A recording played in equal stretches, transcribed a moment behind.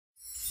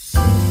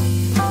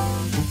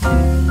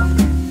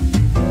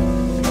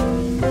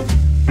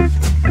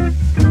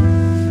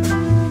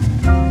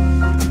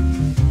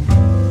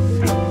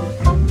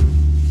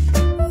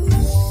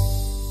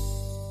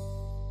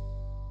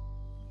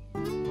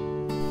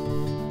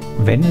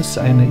Wenn es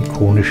eine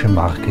ikonische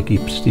Marke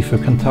gibt, die für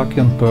Kentucky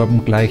und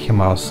Bourbon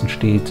gleichermaßen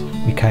steht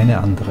wie keine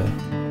andere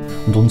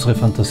und unsere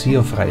Fantasie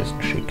auf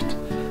Reisen schickt,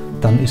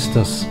 dann ist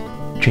das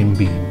Jim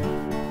Beam.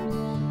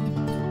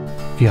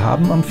 Wir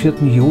haben am 4.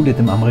 Juli,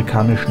 dem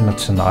amerikanischen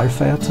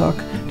Nationalfeiertag,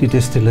 die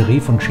Destillerie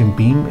von Jim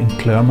Beam in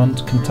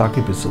Clermont,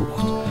 Kentucky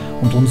besucht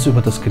und uns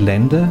über das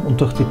Gelände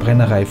und durch die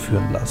Brennerei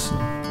führen lassen.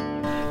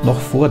 Noch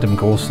vor dem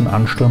großen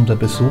Ansturm der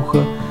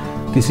Besucher,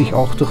 die sich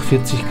auch durch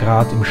 40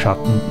 Grad im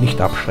Schatten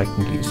nicht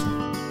abschrecken ließen.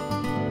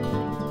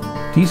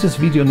 Dieses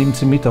Video nimmt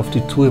Sie mit auf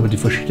die Tour über die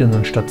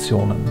verschiedenen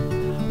Stationen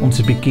und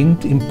sie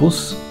beginnt im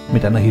Bus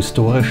mit einer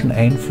historischen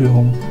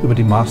Einführung über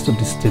die Master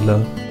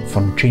Distiller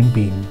von Jim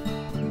Beam.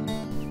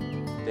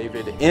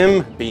 David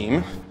M.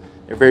 Beam,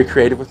 they're very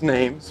creative with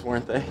names,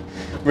 weren't they?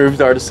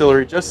 Moved our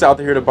distillery just south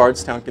of here to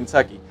Bardstown,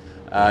 Kentucky.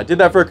 Did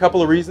that for a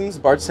couple of reasons.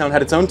 Bardstown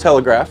had its own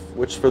telegraph,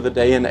 which for the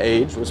day and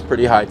age was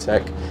pretty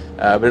high-tech,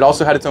 but it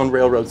also had its own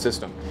railroad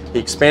system. He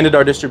expanded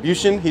our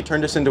distribution. He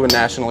turned us into a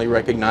nationally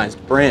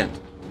recognized brand.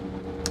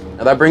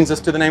 Now that brings us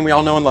to the name we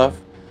all know and love,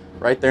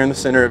 right there in the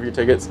center of your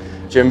tickets,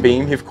 Jim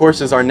Beam. He of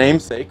course is our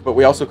namesake, but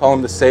we also call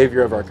him the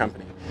savior of our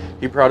company.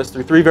 He brought us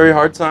through 3 very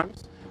hard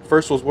times.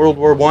 First was World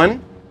War I,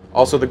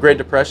 also the Great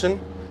Depression,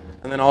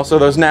 and then also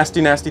those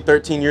nasty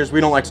 13 years we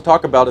don't like to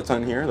talk about a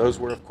ton here. Those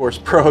were of course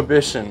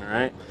Prohibition,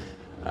 right?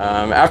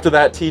 After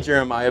that, T.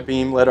 Jeremiah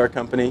Beam led our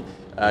company.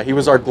 He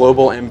was our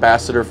global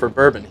ambassador for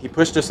bourbon. He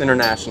pushed us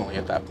internationally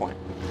at that point.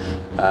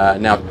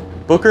 Now,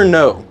 Booker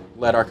No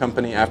led our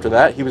company after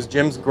that. He was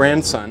Jim's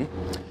grandson,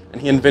 and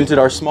he invented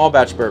our small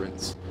batch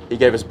bourbons. He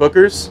gave us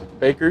Booker's,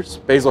 Baker's,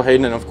 Basil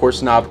Hayden, and of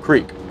course Knob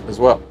Creek as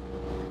well.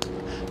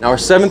 Now our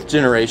 7th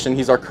generation,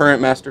 he's our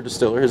current master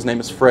distiller. His name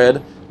is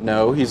Fred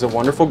No. He's a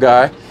wonderful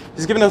guy.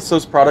 He's given us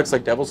those products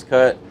like Devil's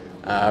Cut,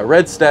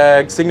 Red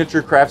Stag,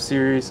 Signature Craft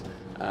Series,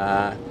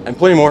 and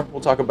plenty more. We'll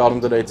talk about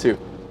them today too.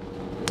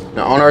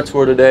 Now on our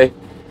tour today,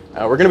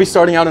 we're going to be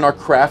starting out in our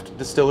craft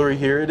distillery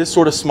here. It is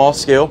sort of small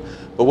scale,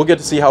 but we'll get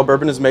to see how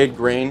bourbon is made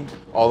grain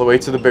all the way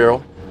to the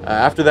barrel.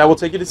 After that, we'll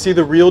take you to see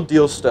the real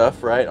deal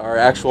stuff, right? Our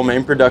actual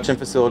main production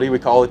facility. We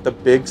call it the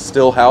Big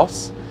Still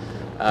House.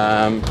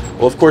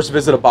 We'll of course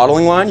visit a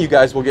bottling line. You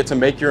guys will get to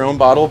make your own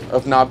bottle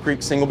of Knob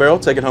Creek single barrel.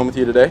 Take it home with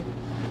you today.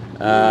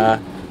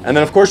 And then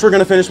of course we're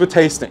going to finish with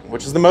tasting,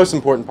 which is the most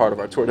important part of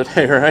our tour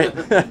today, right?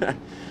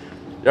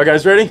 Y'all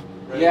guys ready?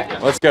 Yeah.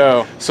 Let's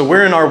go. So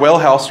we're in our well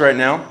house right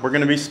now. We're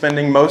going to be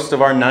spending most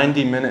of our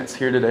 90 minutes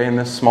here today in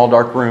this small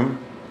dark room.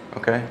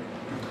 Okay?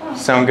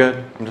 Sound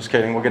good? I'm just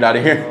kidding. We'll get out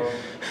of here.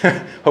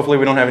 Hopefully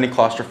we don't have any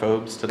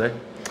claustrophobes today.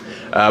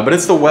 But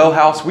it's the well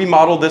house. We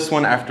modeled this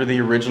one after the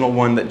original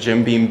one that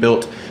Jim Beam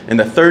built in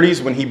the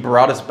 30s when he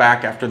brought us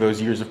back after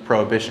those years of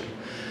Prohibition.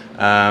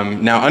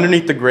 Now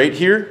underneath the grate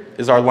here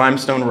is our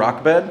limestone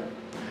rock bed.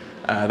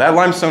 That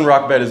limestone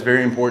rock bed is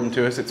very important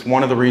to us. It's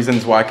one of the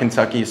reasons why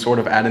Kentucky is sort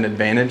of at an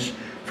advantage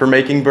for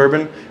making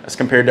bourbon as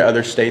compared to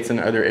other states and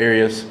other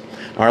areas.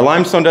 Our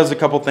limestone does a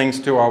couple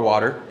things to our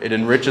water. It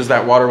enriches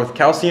that water with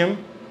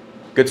calcium,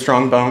 good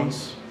strong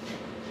bones.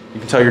 You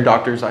can tell your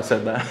doctors I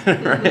said that,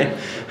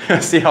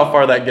 right? See how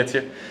far that gets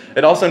you.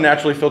 It also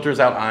naturally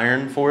filters out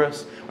iron for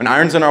us. When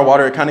iron's in our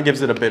water, it kind of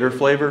gives it a bitter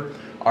flavor.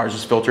 Ours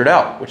is filtered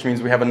out, which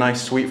means we have a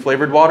nice sweet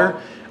flavored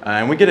water.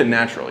 And we get it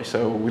naturally,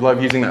 so we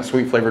love using that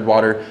sweet flavored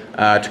water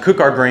to cook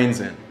our grains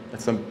in.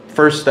 That's the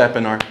first step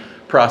in our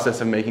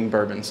process of making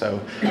bourbon. So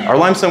our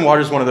limestone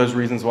water is one of those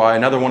reasons why.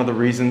 Another one of the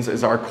reasons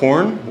is our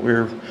corn.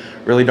 We're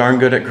really darn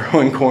good at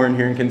growing corn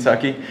here in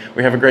Kentucky.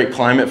 We have a great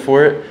climate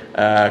for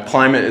it.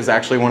 Climate is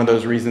actually one of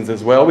those reasons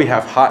as well. We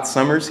have hot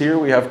summers here.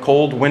 We have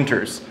cold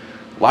winters.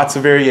 Lots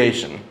of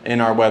variation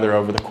in our weather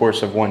over the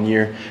course of 1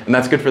 year. And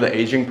that's good for the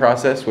aging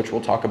process, which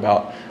we'll talk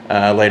about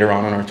later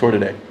on our tour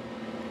today.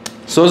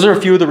 So those are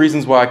a few of the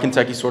reasons why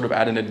Kentucky's sort of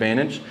at an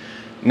advantage.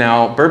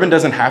 Now, bourbon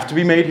doesn't have to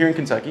be made here in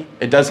Kentucky.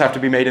 It does have to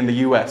be made in the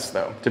US,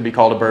 though, to be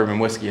called a bourbon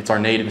whiskey. It's our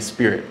native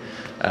spirit.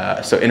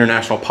 So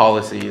international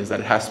policy is that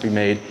it has to be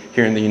made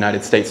here in the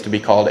United States to be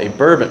called a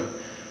bourbon.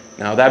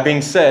 Now, that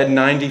being said,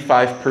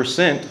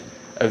 95%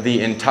 of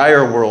the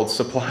entire world's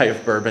supply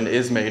of bourbon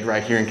is made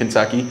right here in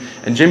Kentucky,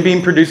 and Jim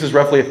Beam produces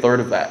roughly 1/3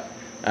 of that,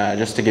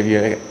 just to give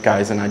you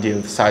guys an idea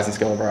of the size and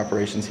scale of our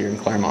operations here in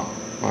Clermont.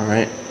 All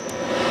right.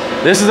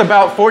 This is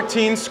about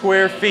 14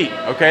 square feet,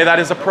 okay? That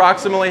is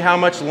approximately how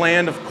much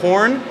land of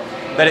corn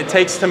that it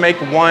takes to make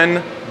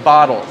 1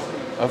 bottle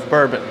of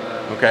bourbon,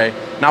 okay?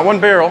 Not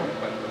 1 barrel,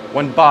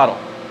 1 bottle.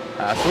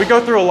 So we go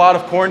through a lot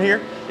of corn here.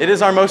 It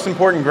is our most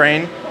important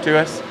grain to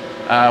us.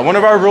 One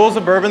of our rules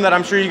of bourbon that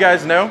I'm sure you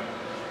guys know,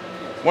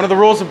 one of the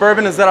rules of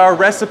bourbon is that our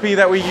recipe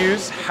that we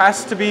use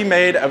has to be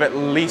made of at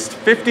least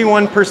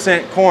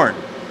 51% corn.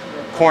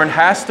 Corn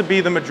has to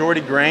be the majority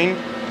grain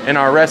in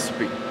our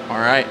recipe, all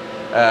right?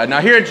 Now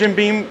here at Jim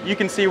Beam, you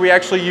can see we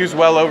actually use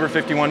well over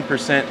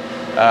 51%.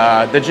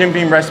 The Jim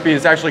Beam recipe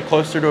is actually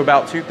closer to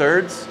about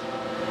 2/3,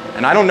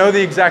 and I don't know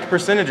the exact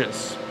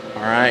percentages,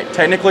 all right?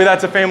 Technically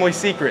that's a family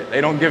secret.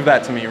 They don't give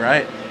that to me,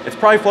 right? It's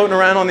probably floating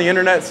around on the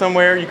internet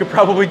somewhere. You could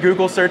probably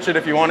Google search it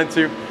if you wanted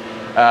to.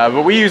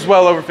 but we use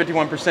well over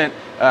 51%.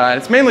 And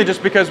it's mainly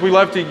just because we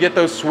love to get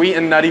those sweet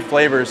and nutty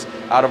flavors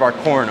out of our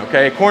corn,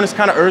 okay? Corn is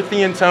kind of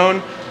earthy in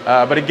tone,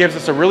 but it gives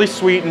us a really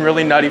sweet and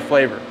really nutty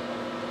flavor.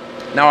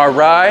 Now our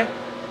rye,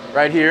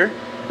 right here,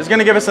 is going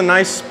to give us a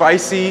nice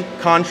spicy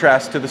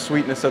contrast to the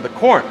sweetness of the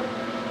corn.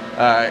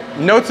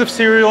 Notes of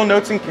cereal,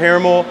 notes in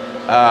caramel.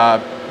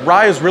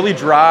 Rye is really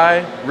dry,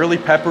 really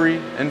peppery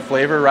in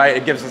flavor, right?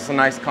 It gives us a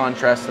nice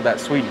contrast to that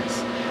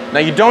sweetness. Now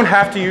you don't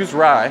have to use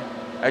rye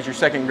as your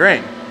second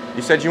grain.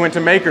 You said you went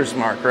to Maker's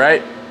Mark,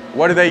 right?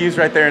 What do they use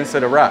right there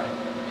instead of rye?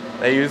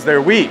 They use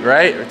their wheat,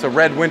 right? It's a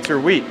red winter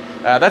wheat.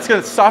 That's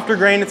a softer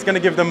grain. It's going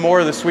to give them more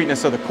of the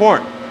sweetness of the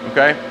corn,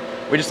 okay?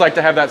 We just like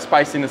to have that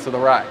spiciness of the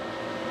rye.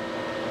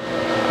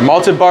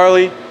 Malted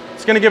barley,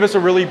 it's going to give us a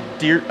really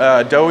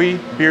doughy,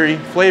 beery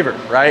flavor,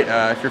 right?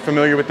 If you're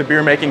familiar with the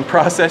beer making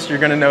process, you're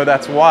going to know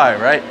that's why,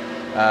 right?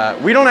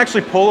 We don't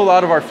actually pull a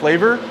lot of our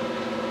flavor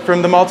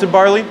from the malted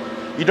barley.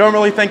 You don't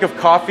really think of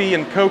coffee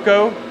and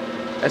cocoa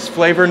as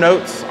flavor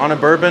notes on a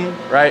bourbon,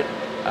 right?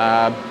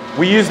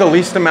 We use the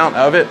least amount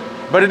of it,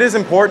 but it is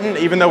important,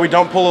 even though we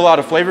don't pull a lot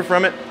of flavor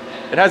from it.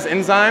 It has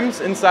enzymes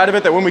inside of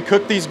it that when we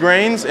cook these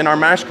grains in our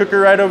mash cooker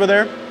right over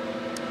there,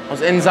 those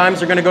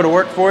enzymes are going to go to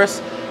work for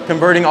us,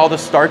 converting all the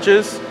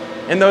starches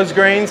in those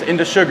grains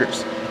into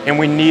sugars. And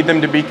we need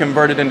them to be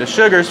converted into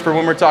sugars for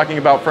when we're talking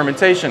about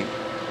fermentation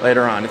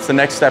later on. It's the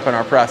next step in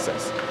our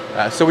process.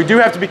 So we do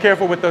have to be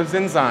careful with those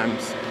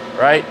enzymes,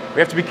 right? We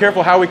have to be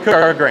careful how we cook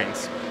our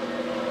grains.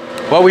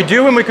 What we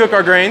do when we cook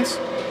our grains,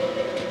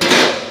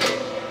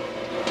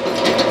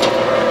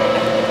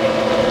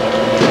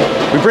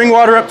 we bring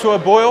water up to a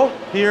boil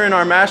here in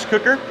our mash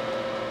cooker.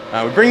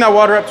 We bring that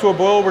water up to a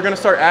boil. We're going to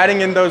start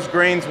adding in those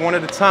grains one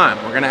at a time.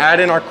 We're going to add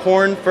in our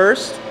corn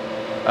first.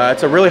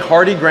 It's a really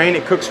hardy grain.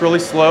 It cooks really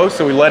slow,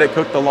 so we let it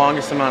cook the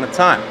longest amount of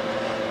time.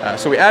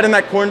 So we add in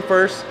that corn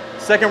first.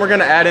 Second, we're going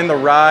to add in the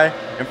rye.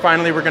 And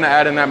finally, we're going to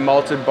add in that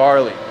malted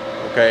barley.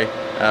 Okay.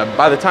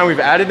 By the time we've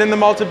added in the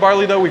malted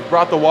barley, though, we've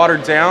brought the water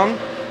down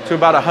to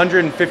about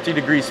 150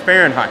 degrees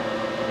Fahrenheit.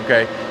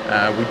 Okay.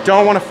 We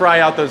don't want to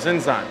fry out those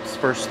enzymes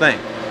first thing.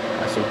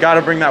 So we've got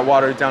to bring that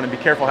water down and be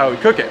careful how we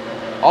cook it.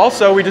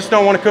 Also, we just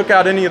don't want to cook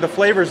out any of the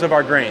flavors of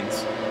our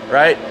grains,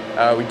 right?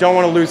 We don't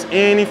want to lose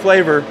any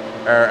flavor,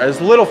 or as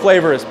little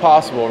flavor as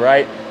possible,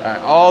 right?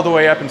 All the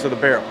way up into the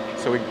barrel.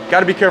 So we've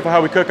got to be careful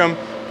how we cook them,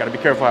 got to be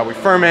careful how we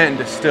ferment and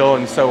distill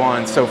and so on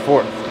and so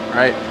forth,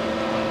 right?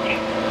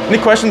 Any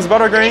questions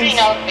about our grains? Do you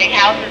know if Big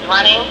House is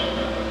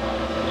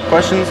running?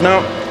 Questions? No.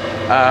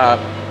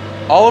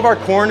 All of our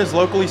corn is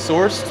locally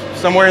sourced.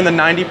 Somewhere in the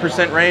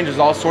 90% range is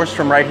all sourced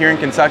from right here in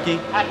Kentucky.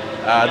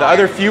 The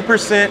other few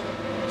percent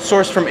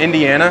sourced from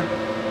Indiana.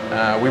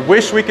 We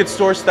wish we could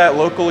source that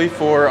locally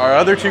for our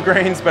other two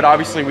grains, but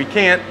obviously we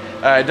can't.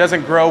 It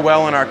doesn't grow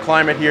well in our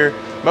climate here.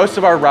 Most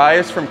of our rye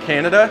is from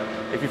Canada.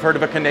 If you've heard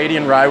of a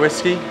Canadian rye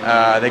whiskey,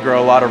 they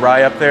grow a lot of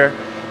rye up there.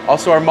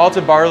 Also, our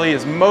malted barley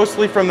is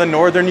mostly from the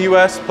northern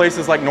US,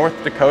 places like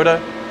North Dakota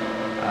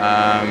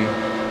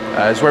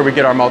is where we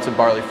get our malted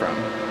barley from.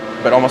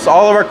 But almost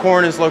all of our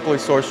corn is locally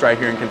sourced right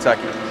here in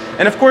Kentucky.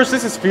 And of course,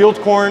 this is field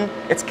corn.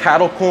 It's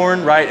cattle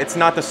corn, right? It's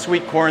not the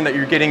sweet corn that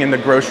you're getting in the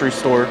grocery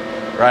store,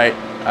 right?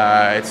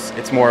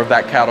 It's more of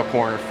that cattle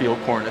corn or field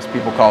corn, as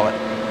people call it.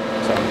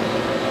 So,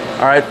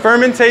 all right,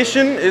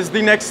 fermentation is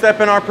the next step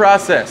in our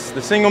process.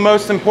 The single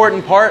most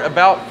important part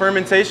about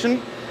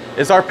fermentation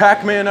is our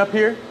Pac-Man up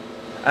here.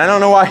 I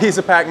don't know why he's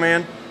a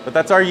Pac-Man, but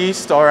that's our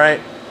yeast, all right?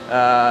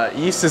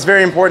 Yeast is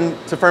very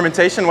important to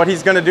fermentation. What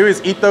he's gonna do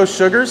is eat those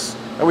sugars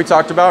that we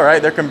talked about,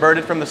 right? They're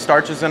converted from the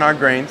starches in our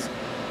grains.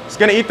 It's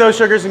going to eat those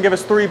sugars and give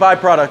us three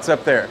byproducts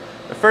up there.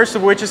 The first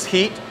of which is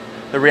heat.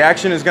 The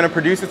reaction is going to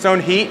produce its own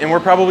heat, and we're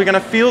probably going to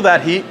feel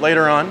that heat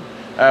later on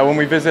when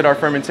we visit our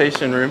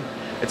fermentation room.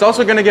 It's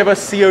also going to give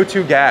us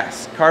CO2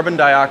 gas, carbon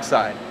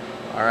dioxide.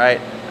 All right.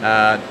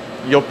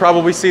 You'll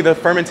probably see the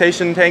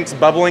fermentation tanks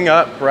bubbling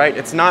up, right?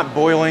 It's not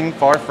boiling,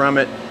 far from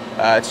it.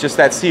 It's just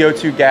that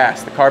CO2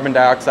 gas, the carbon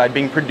dioxide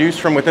being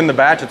produced from within the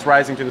batch. It's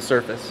rising to the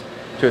surface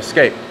to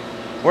escape.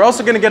 We're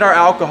also going to get our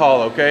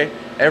alcohol, okay?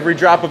 Every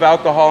drop of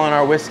alcohol in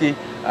our whiskey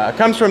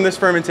comes from this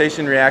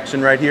fermentation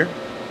reaction right here.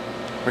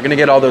 We're going to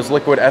get all those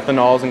liquid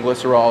ethanols and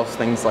glycerols,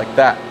 things like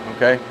that,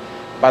 okay?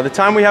 By the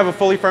time we have a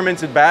fully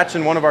fermented batch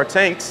in one of our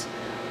tanks,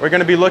 we're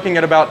going to be looking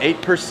at about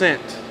 8%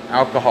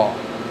 alcohol.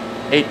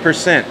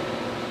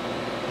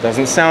 8%.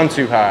 Doesn't sound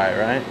too high,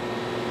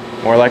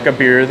 right? More like a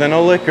beer than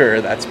a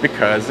liquor. That's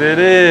because it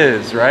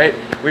is, right?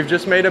 We've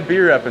just made a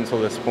beer up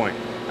until this point.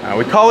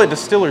 We call it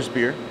distiller's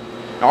beer.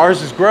 Now,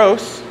 ours is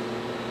gross.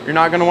 You're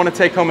not going to want to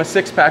take home a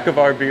six-pack of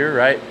our beer,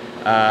 right?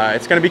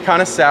 It's going to be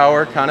kind of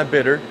sour, kind of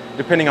bitter,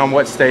 depending on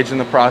what stage in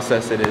the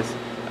process it is.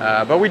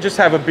 But we just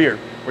have a beer.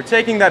 We're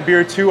taking that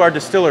beer to our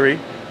distillery.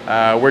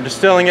 We're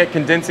distilling it,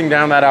 condensing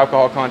down that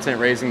alcohol content,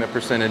 raising the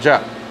percentage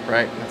up,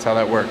 right? That's how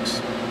that works.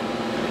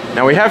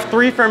 Now, we have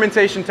 3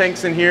 fermentation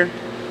tanks in here.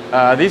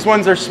 These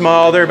ones are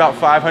small. They're about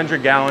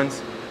 500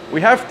 gallons.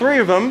 We have 3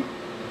 of them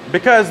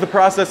because the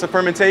process of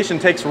fermentation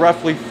takes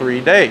roughly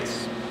 3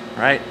 days,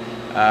 right?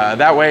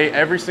 That way,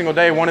 every single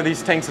day, one of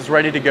these tanks is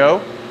ready to go.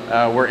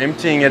 we're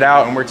emptying it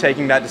out and we're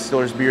taking that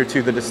distiller's beer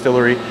to the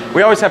distillery.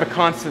 We always have a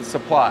constant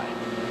supply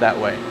that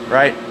way,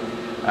 right?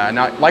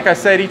 Now, like I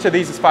said, each of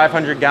these is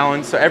 500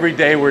 gallons. So every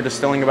day we're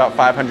distilling about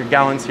 500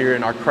 gallons here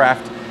in our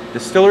craft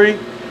distillery.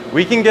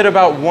 We can get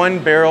about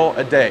 1 barrel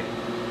a day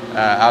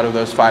out of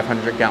those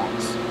 500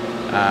 gallons.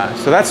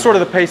 So that's sort of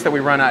the pace that we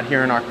run at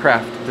here in our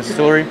craft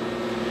distillery.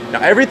 Now,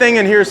 everything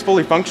in here is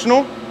fully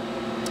functional.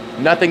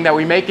 Nothing that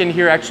we make in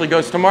here actually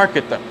goes to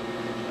market though.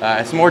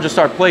 It's more just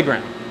our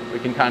playground. We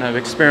can kind of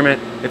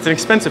experiment. It's an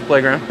expensive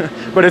playground,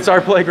 but it's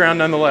our playground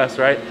nonetheless,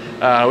 right?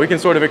 We can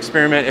sort of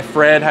experiment. If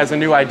Fred has a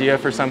new idea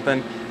for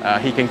something,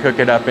 he can cook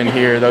it up in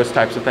here, those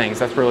types of things.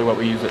 That's really what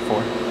we use it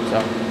for.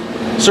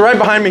 So right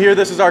behind me here,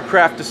 this is our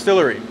craft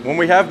distillery. When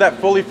we have that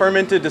fully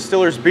fermented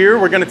distiller's beer,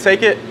 we're gonna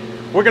take it,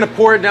 we're gonna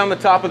pour it down the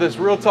top of this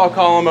real tall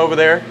column over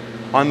there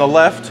on the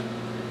left.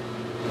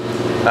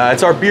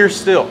 It's our beer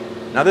still.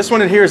 Now this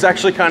one in here is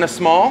actually kind of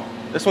small.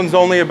 This one's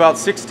only about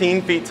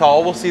 16 feet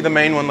tall. We'll see the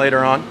main one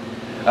later on.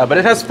 But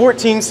it has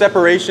 14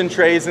 separation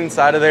trays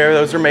inside of there.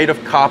 Those are made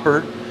of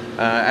copper.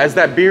 As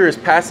that beer is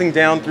passing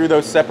down through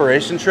those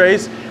separation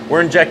trays,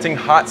 we're injecting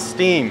hot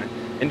steam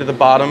into the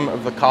bottom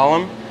of the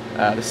column.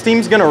 The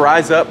steam's gonna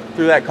rise up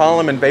through that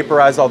column and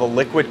vaporize all the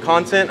liquid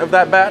content of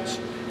that batch.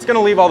 It's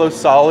gonna leave all those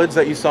solids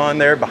that you saw in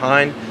there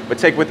behind, but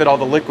take with it all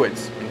the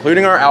liquids,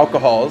 including our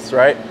alcohols,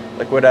 right?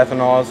 Liquid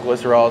ethanols,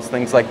 glycerols,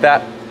 things like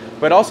that.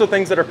 But also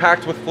things that are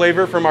packed with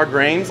flavor from our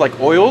grains, like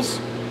oils,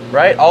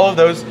 right? All of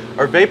those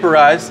are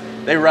vaporized.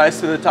 They rise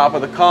to the top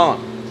of the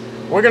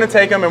column. We're gonna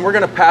take them and we're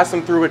gonna pass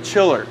them through a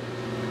chiller.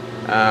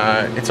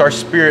 It's our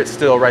spirit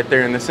still right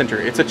there in the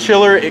center. It's a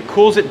chiller. It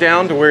cools it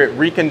down to where it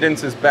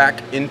recondenses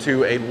back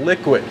into a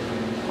liquid.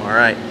 All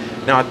right.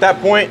 Now at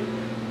that point,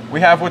 we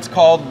have what's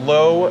called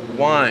low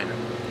wine.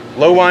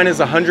 Low wine is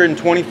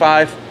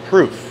 125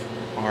 proof.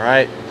 All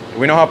right.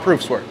 We know how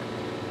proofs work.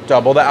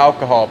 Double the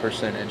alcohol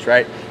percentage,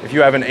 right? If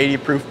you have an 80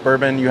 proof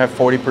bourbon, you have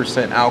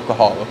 40%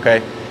 alcohol,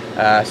 okay?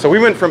 So we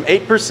went from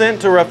 8%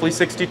 to roughly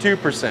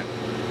 62%,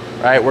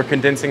 right? We're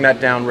condensing that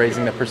down,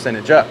 raising the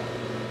percentage up.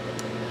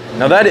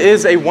 Now that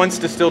is a once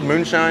distilled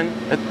moonshine,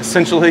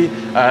 essentially,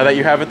 that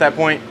you have at that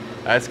point.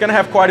 It's gonna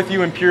have quite a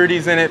few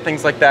impurities in it,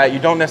 things like that. You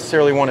don't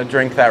necessarily wanna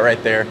drink that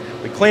right there.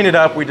 We clean it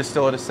up, we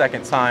distill it a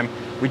second time.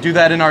 We do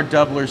that in our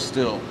doubler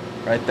still,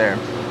 right there.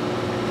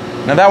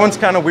 Now that one's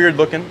kind of weird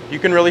looking. You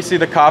can really see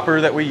the copper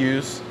that we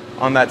use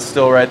on that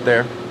still right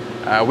there.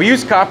 We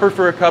use copper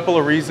for a couple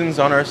of reasons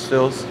on our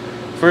stills.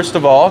 First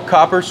of all,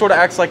 copper sort of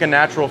acts like a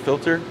natural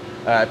filter.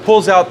 It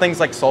pulls out things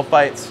like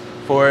sulfites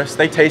for us.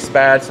 They taste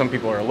bad. Some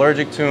people are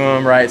allergic to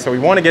them, right? So we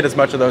want to get as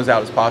much of those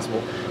out as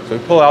possible. So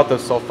we pull out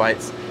those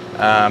sulfites.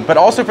 But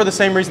also for the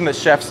same reason that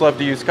chefs love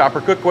to use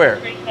copper cookware.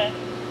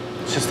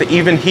 It's just the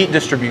even heat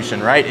distribution,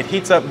 right? It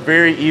heats up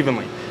very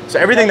evenly. So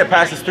everything that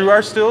passes through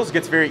our stills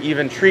gets very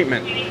even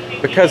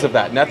treatment because of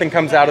that. Nothing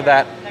comes out of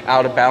that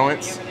out of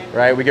balance,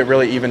 right? We get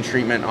really even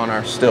treatment on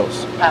our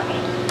stills.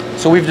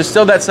 So we've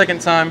distilled that second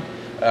time.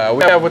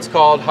 We have what's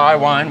called high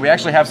wine. We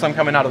actually have some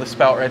coming out of the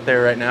spout right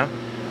there right now.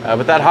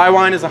 But that high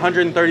wine is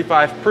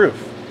 135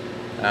 proof.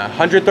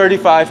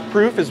 135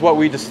 proof is what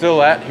we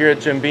distill at here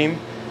at Jim Beam.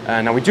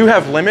 Now we do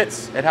have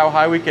limits at how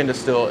high we can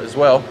distill as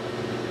well.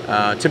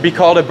 To be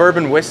called a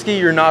bourbon whiskey,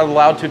 you're not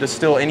allowed to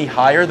distill any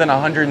higher than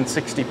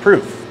 160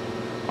 proof.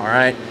 All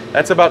right,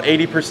 that's about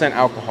 80%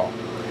 alcohol.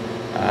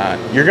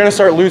 You're gonna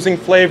start losing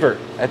flavor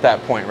at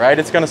that point, right?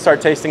 It's gonna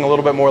start tasting a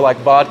little bit more like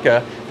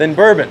vodka than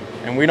bourbon,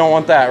 and we don't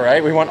want that,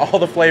 right? We want all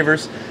the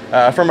flavors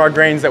from our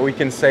grains that we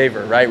can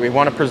savor, right? We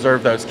wanna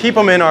preserve those. Keep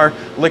them in our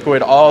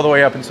liquid all the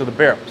way up into the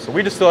barrel. So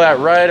we distill that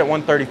right at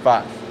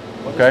 135,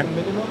 okay?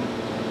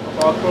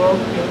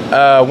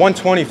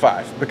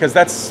 125, because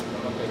that's,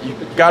 you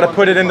gotta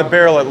put it in the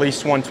barrel at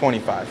least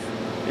 125.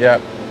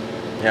 Yep,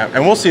 yeah,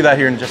 and we'll see that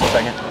here in just a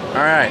second. All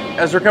right,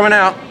 as we're coming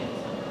out,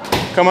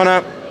 come on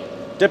up,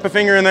 dip a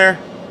finger in there,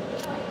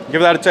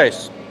 give that a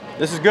taste.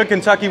 This is good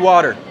Kentucky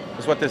water,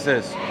 is what this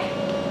is.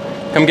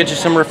 Come get you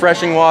some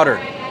refreshing water.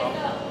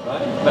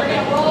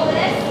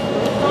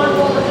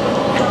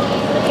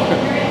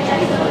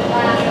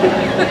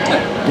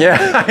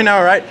 Yeah, I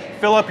know, right?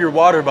 Fill up your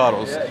water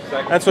bottles. Yeah,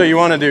 exactly. That's what you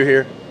want to do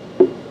here.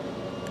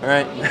 All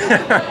right.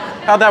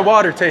 How'd that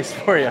water taste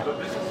for you?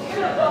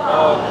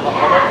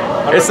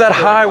 It's that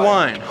high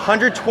wine,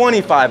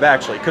 125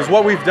 actually, because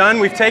what we've done,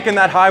 we've taken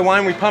that high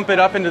wine, we pump it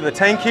up into the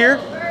tank here.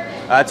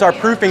 It's our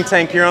proofing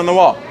tank here on the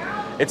wall.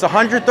 It's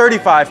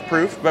 135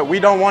 proof, but we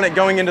don't want it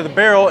going into the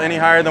barrel any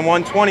higher than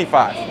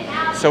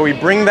 125. So we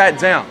bring that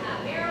down.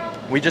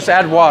 We just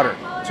add water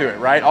to it,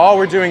 right? All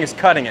we're doing is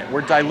cutting it,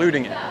 we're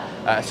diluting it.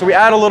 So we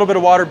add a little bit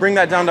of water, bring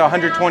that down to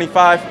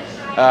 125,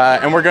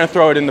 and we're gonna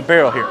throw it in the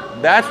barrel here.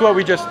 That's what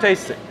we just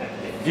tasted.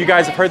 If you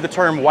guys have heard the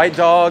term white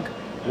dog,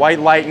 white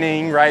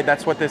lightning, right?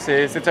 That's what this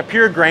is. It's a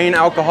pure grain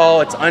alcohol,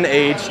 it's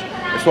unaged.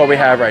 That's what we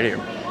have right here.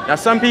 Now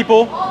some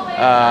people,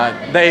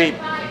 they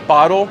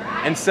bottle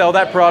and sell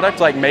that product,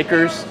 like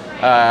Makers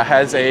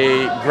has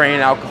a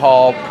grain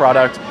alcohol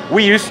product.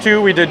 We used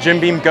to, we did Jim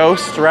Beam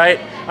Ghost, right?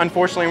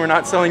 Unfortunately, we're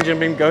not selling Jim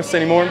Beam Ghost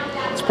anymore.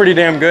 It's pretty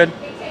damn good.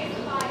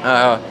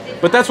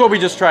 But that's what we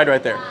just tried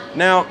right there.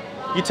 Now,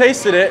 you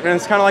tasted it, and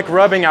it's kind of like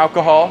rubbing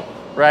alcohol,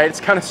 right? It's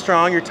kind of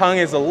strong. Your tongue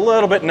is a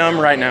little bit numb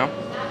right now.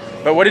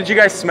 But what did you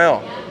guys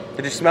smell?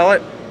 Did you smell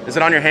it? Is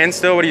it on your hand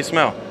still? What do you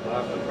smell? I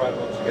have to try it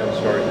once again,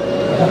 sorry.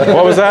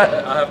 What was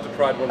that? I have to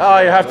try it once again. Oh,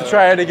 you have to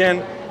try it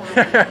again.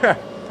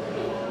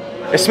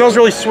 It smells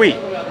really sweet,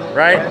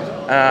 right?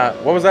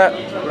 What was that?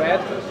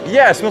 Bread?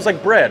 Yeah, it smells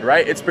like bread,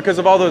 right? It's because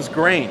of all those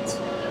grains.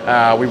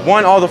 We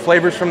want all the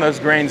flavors from those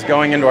grains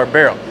going into our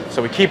barrel,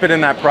 so we keep it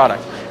in that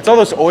product. It's all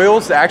those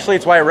oils. Actually,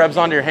 it's why it rubs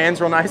onto your hands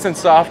real nice and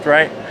soft,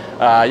 right?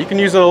 You can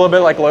use it a little bit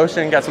like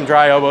lotion. Got some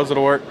dry elbows,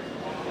 it'll work.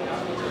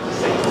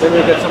 Then we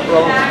get some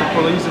problems with the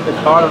police in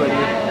the car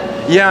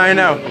already. Yeah, I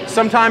know.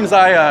 Sometimes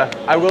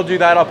I will do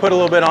that. I'll put a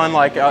little bit on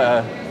like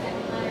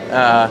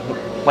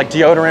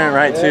deodorant,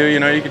 right? Too. You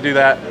know, you could do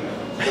that.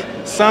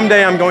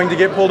 Someday I'm going to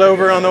get pulled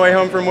over on the way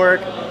home from work,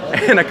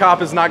 and a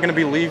cop is not going to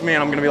believe me,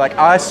 and I'm going to be like,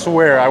 I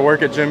swear I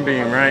work at Jim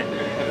Beam, right?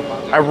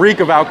 I reek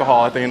of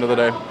alcohol at the end of the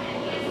day.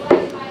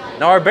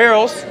 Now our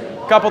barrels,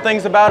 a couple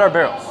things about our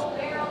barrels.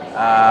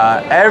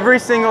 Every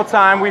single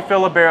time we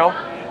fill a barrel,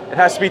 it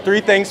has to be three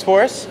things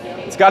for us.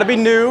 It's got to be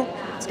new,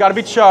 it's got to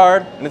be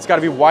charred, and it's got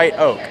to be white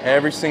oak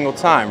every single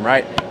time,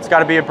 right? It's got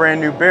to be a brand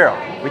new barrel.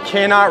 We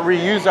cannot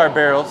reuse our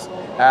barrels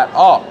at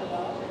all.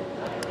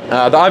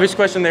 The obvious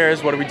question there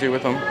is, what do we do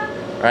with them?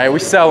 Right? We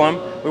sell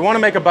them. We want to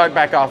make a buck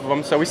back off of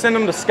them, so we send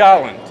them to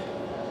Scotland.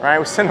 Right?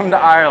 We send them to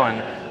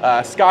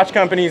Ireland. Scotch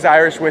companies,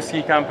 Irish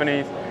whiskey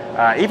companies,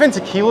 even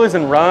tequilas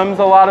and rums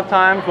a lot of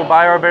times will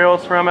buy our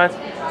barrels from us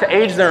to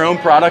age their own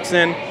products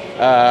in,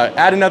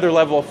 add another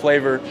level of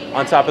flavor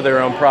on top of their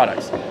own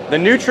products. The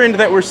new trend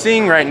that we're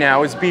seeing right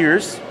now is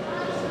beers.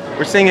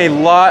 We're seeing a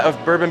lot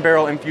of bourbon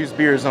barrel infused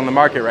beers on the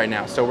market right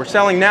now. So we're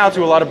selling now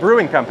to a lot of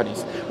brewing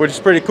companies, which is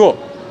pretty cool.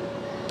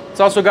 It's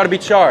also got to be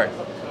charred.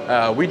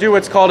 We do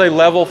what's called a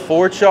level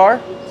 4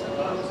 char.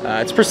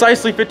 It's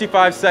precisely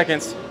 55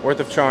 seconds worth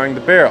of charring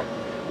the barrel.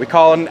 We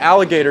call it an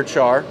alligator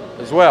char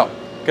as well,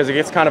 because it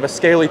gets kind of a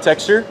scaly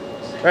texture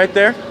right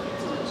there.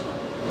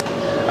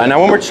 Now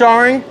when we're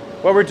charring,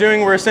 what we're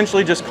doing, we're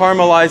essentially just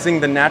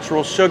caramelizing the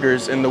natural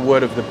sugars in the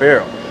wood of the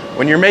barrel.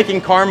 When you're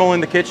making caramel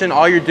in the kitchen,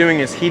 all you're doing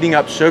is heating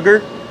up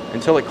sugar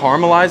until it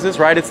caramelizes,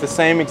 right? It's the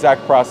same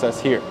exact process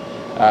here.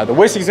 The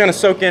whiskey's gonna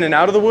soak in and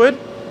out of the wood.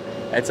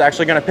 It's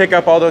actually gonna pick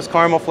up all those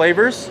caramel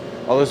flavors,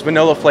 all those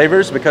vanilla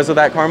flavors because of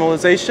that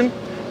caramelization,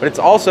 but it's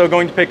also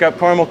going to pick up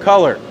caramel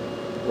color,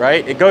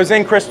 right? It goes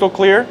in crystal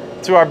clear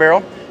to our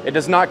barrel. It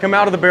does not come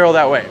out of the barrel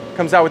that way. It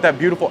comes out with that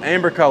beautiful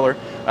amber color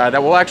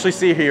that we'll actually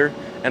see here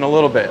in a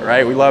little bit,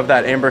 right? We love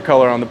that amber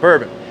color on the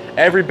bourbon.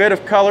 Every bit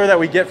of color that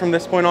we get from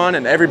this point on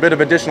and every bit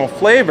of additional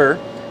flavor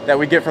that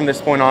we get from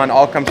this point on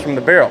all comes from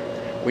the barrel.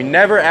 We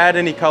never add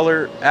any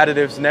color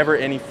additives, never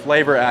any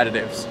flavor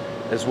additives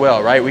as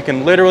well, right? We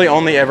can literally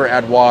only ever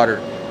add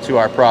water to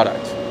our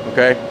product,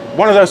 okay?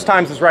 One of those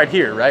times is right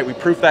here, right? We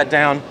proof that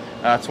down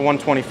to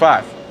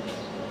 125.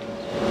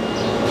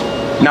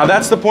 Now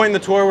that's the point in the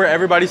tour where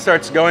everybody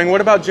starts going,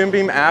 what about Jim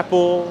Beam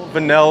apple,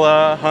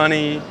 vanilla,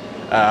 honey,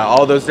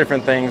 all those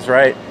different things,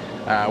 right?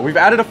 We've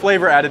added a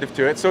flavor additive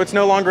to it, so it's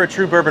no longer a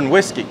true bourbon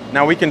whiskey.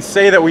 Now we can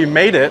say that we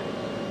made it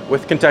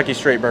with Kentucky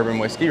straight bourbon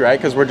whiskey, right?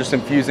 Because we're just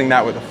infusing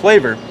that with a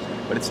flavor,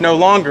 but it's no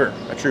longer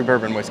a true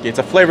bourbon whiskey. It's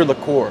a flavored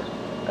liqueur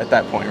at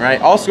that point,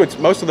 right? Also,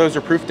 most of those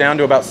are proofed down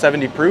to about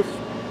 70 proof,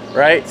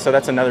 right? So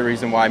that's another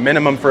reason why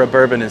minimum for a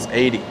bourbon is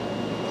 80,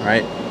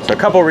 right? So a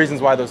couple of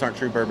reasons why those aren't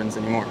true bourbons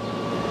anymore.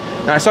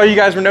 Now I saw you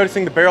guys were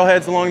noticing the barrel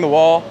heads along the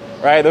wall,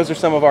 right? Those are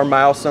some of our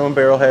milestone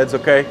barrel heads,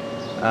 okay?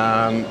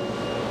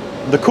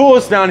 The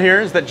coolest down here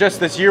is that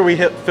just this year we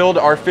filled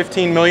our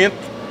 15 millionth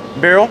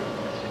barrel.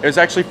 It was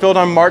actually filled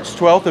on March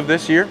 12th of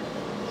this year.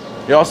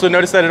 You also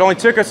notice that it only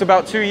took us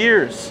about 2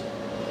 years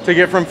to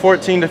get from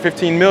 14 to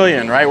 15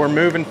 million, right? We're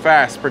moving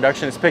fast.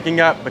 Production is picking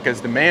up because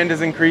demand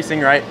is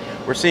increasing, right?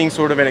 We're seeing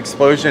sort of an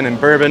explosion in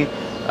bourbon.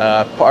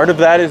 Part of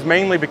that is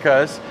mainly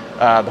because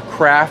the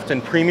craft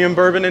and premium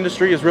bourbon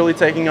industry is really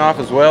taking off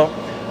as well.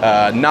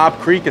 Knob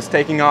Creek is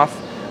taking off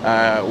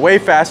way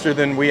faster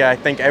than we, I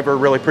think, ever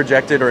really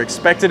projected or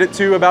expected it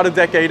to about a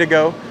decade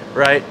ago,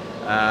 right?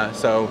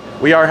 So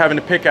we are having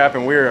to pick up,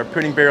 and we are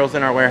putting barrels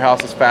in our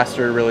warehouses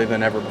faster really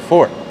than ever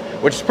before,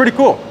 which is pretty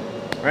cool,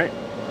 right?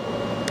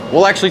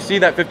 We'll actually see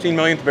that 15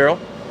 millionth barrel.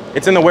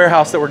 It's in the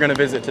warehouse that we're going to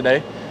visit today,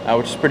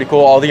 which is pretty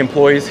cool. All the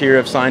employees here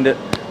have signed it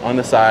on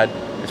the side.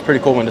 It's a pretty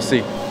cool one to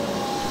see.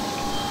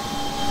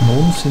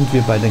 Nun sind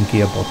wir bei den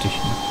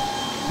Gärbottichen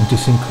und die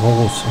sind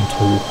groß und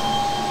hoch.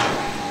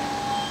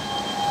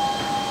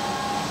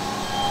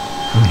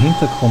 Im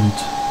Hintergrund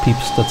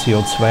piepst der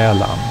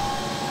CO2-Alarm.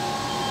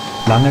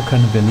 Lange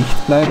können wir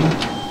nicht bleiben,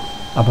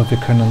 aber wir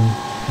können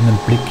einen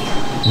Blick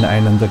in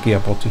einen der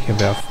Gärbottiche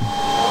werfen.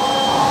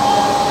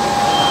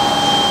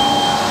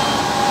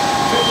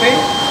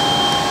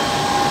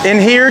 In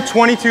here,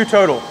 22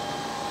 total.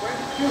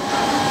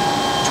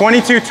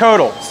 22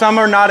 total. Some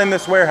are not in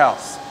this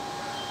warehouse.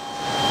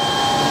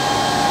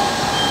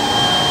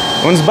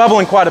 One's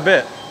bubbling quite a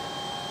bit.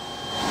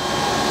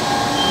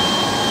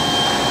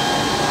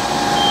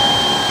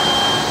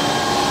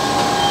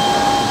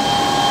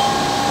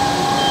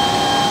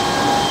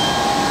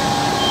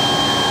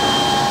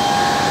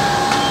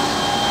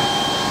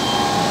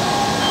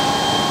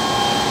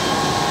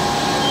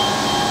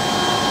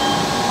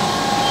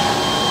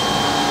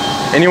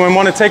 Anyone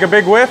want to take a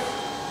big whiff?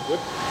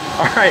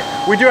 All right,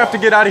 we do have to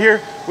get out of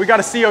here. We got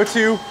a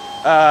CO2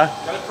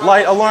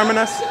 light alarming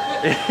us.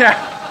 Yeah.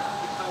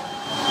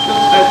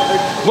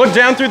 Look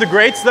down through the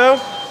grates though.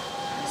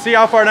 See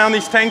how far down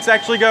these tanks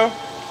actually go?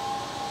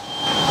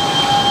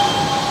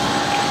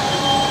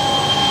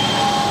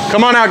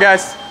 Come on out,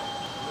 guys.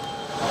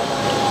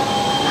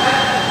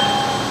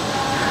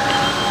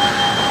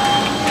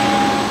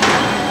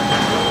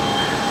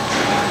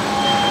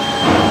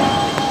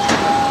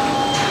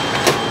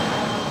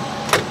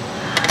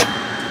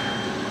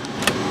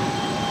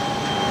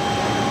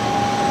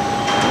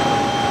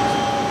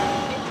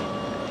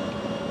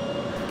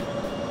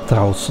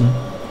 Draußen,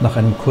 nach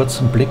einem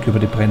kurzen Blick über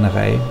die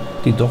Brennerei,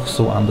 die doch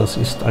so anders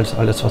ist als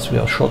alles, was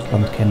wir aus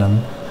Schottland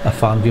kennen,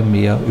 erfahren wir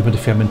mehr über die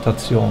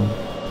Fermentation.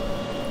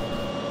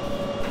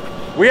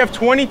 We have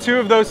 22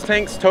 of those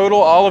tanks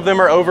total. All of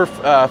them are over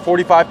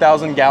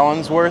 45,000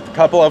 gallons worth. A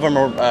couple of them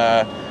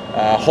are,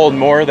 hold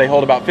more. They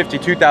hold about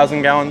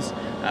 52,000 gallons.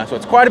 So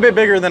it's quite a bit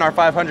bigger than our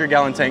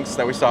 500-gallon tanks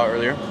that we saw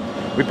earlier.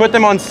 We put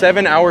them on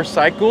 7-hour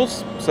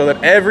cycles so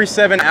that every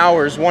 7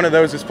 hours, one of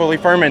those is fully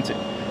fermented.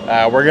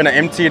 We're gonna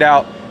empty it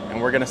out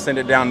and we're gonna send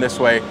it down this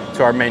way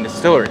to our main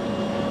distillery.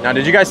 Now,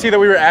 did you guys see that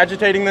we were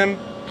agitating them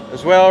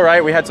as well,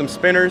 right? We had some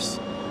spinners,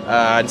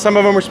 and some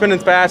of them were spinning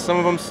fast, some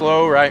of them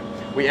slow, right?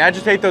 We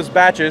agitate those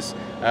batches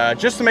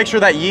just to make sure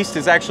that yeast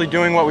is actually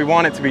doing what we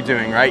want it to be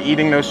doing, right?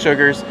 Eating those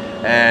sugars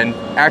and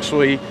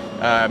actually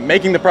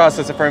making the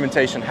process of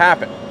fermentation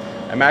happen.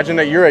 Imagine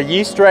that you're a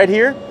yeast right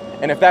here,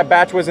 and if that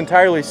batch was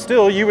entirely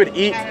still, you would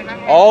eat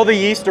all the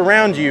yeast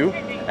around you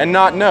and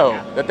not know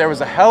that there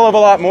was a hell of a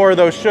lot more of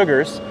those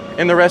sugars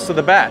in the rest of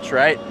the batch,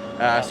 right?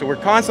 So we're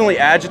constantly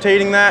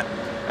agitating that,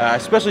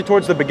 especially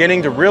towards the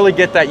beginning, to really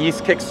get that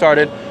yeast kick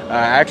started,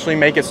 actually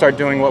make it start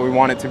doing what we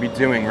want it to be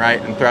doing,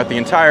 right? And throughout the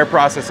entire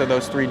process of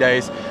those 3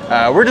 days,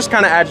 we're just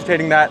kind of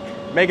agitating that,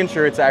 making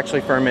sure it's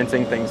actually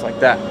fermenting, things like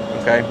that,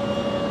 okay?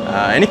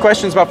 Any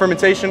questions about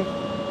fermentation?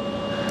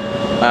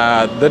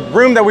 The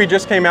room that we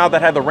just came out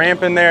that had the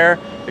ramp in there,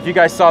 if you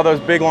guys saw those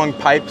big long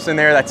pipes in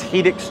there, that's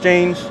heat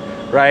exchange,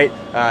 right?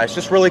 It's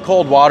just really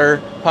cold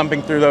water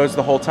pumping through those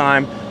the whole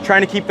time,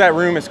 trying to keep that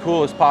room as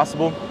cool as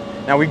possible.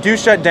 Now we do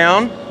shut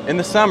down in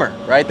the summer,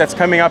 right? That's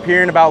coming up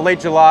here in about late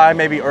July,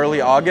 maybe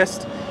early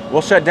August.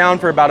 We'll shut down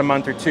for about a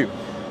month or two,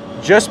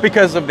 just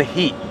because of the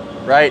heat,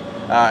 right?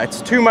 It's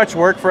too much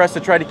work for us to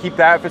try to keep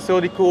that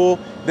facility cool,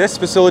 this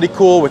facility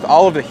cool with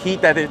all of the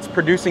heat that it's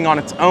producing on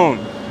its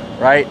own,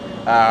 right?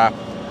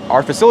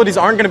 Our facilities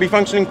aren't gonna be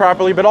functioning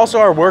properly, but also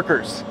our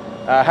workers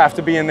have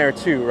to be in there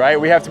too, right?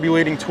 We have to be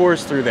leading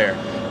tours through there.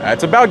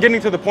 It's about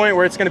getting to the point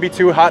where it's gonna be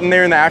too hot in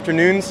there in the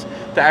afternoons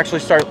to actually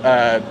start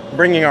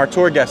bringing our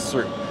tour guests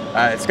through.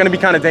 It's gonna be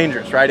kind of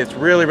dangerous, right? It's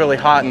really, really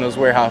hot in those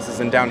warehouses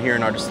and down here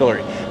in our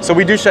distillery. So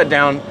we do shut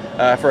down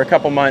for a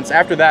couple months.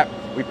 After that,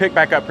 we pick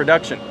back up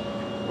production.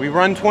 We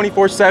run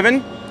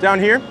 24/7 down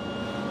here.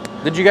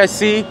 Did you guys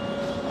see,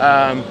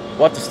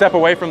 we'll have to step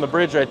away from the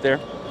bridge right there.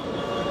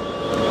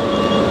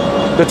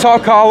 The tall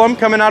column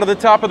coming out of the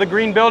top of the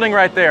green building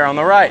right there on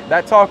the right,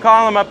 that tall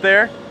column up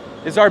there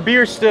is our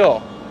beer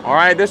still. All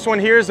right, this one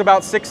here is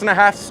about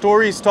 6.5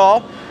 stories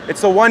tall.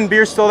 It's the one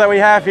beer still that we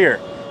have here.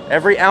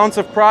 Every ounce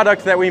of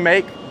product that we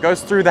make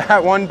goes through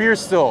that one beer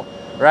still,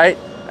 right?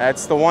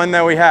 That's the one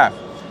that we have.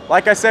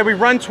 Like I said, we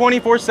run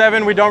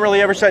 24/7. We don't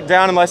really ever shut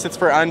down unless it's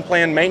for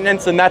unplanned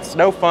maintenance, and that's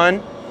no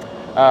fun.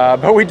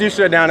 But we do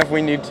shut down if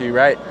we need to,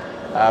 right?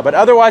 But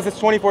otherwise, it's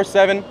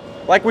 24/7.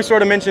 Like we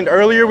sort of mentioned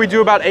earlier, we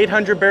do about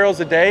 800 barrels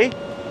a day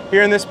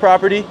here in this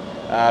property.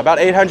 About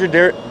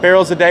 800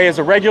 barrels a day is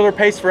a regular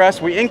pace for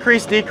us. We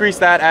increase, decrease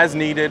that as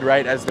needed,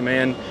 right? As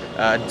demand,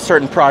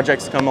 certain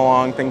projects come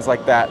along, things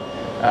like that.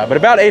 But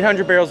about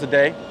 800 barrels a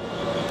day.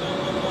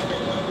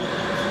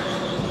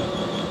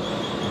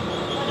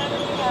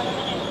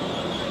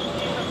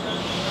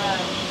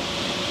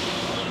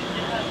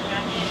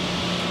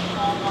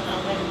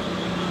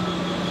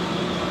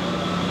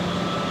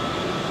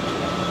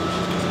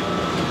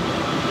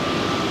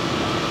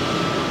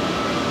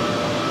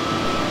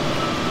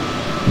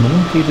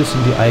 Nun geht es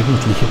in die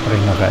eigentliche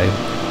Brennerei,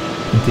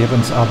 in der wir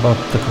uns aber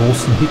der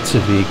großen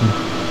Hitze wegen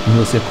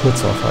nur sehr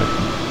kurz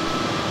aufhalten.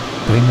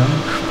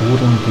 Drinnen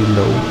sprudeln die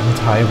Low-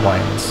 und High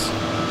Wines.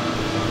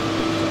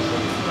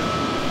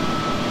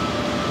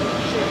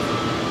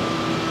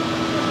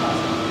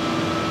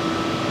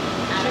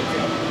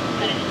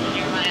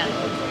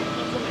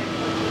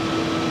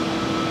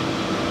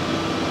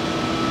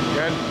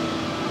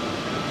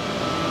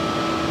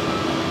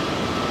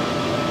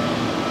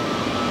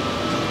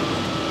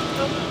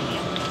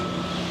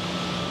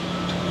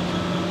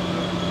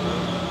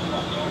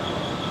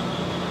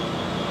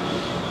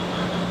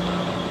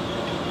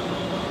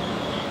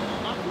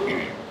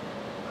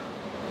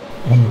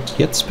 Und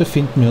jetzt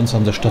befinden wir uns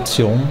an der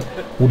Station,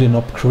 wo die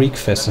Knob Creek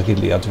Fässer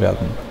geleert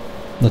werden.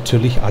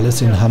 Natürlich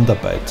alles in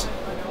Handarbeit.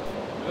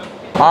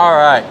 All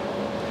right,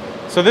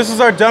 so this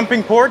is our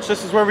dumping porch.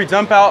 This is where we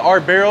dump out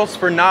our barrels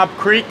for Knob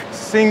Creek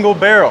single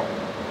barrel,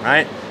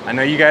 right? I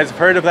know you guys have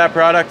heard of that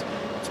product.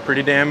 It's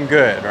pretty damn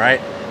good,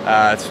 right?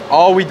 It's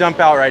all we dump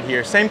out right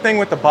here. Same thing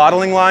with the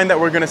bottling line that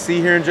we're going to see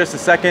here in just a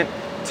second.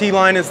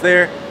 T-line is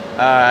there.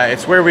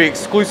 It's where we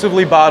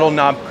exclusively bottle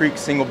Knob Creek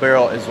single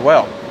barrel as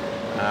well.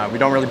 We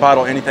don't really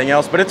bottle anything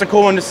else, but it's a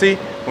cool one to see.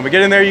 When we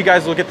get in there, you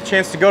guys will get the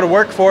chance to go to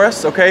work for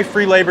us, okay?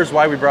 Free labor is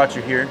why we brought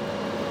you here.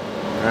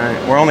 All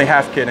right, we're only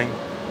half kidding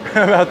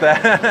about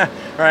that.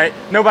 All right,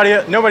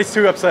 nobody's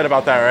too upset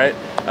about that, right?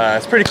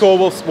 It's pretty cool.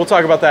 We'll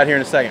talk about that here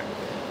in a second.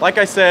 Like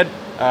I said,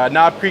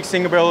 Knob Creek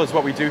single barrel is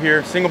what we do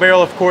here. Single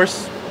barrel, of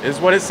course, is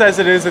what it says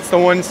it is. It's the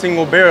one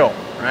single barrel,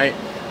 right?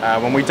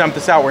 When we dump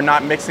this out, we're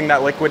not mixing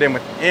that liquid in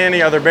with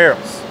any other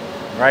barrels,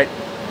 right?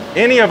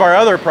 Any of our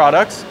other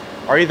products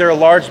are either a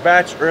large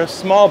batch or a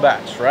small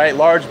batch, right?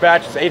 Large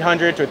batch is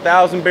 800 to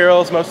 1,000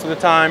 barrels most of the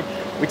time.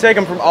 We take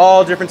them from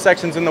all different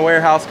sections in the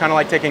warehouse, kind of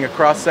like taking a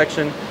cross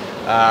section.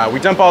 We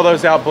dump all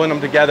those out, blend them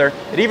together.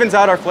 It evens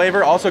out our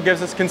flavor, also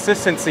gives us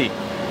consistency.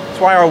 That's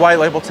why our white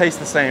label tastes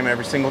the same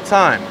every single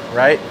time,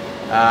 right?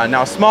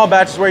 Now a small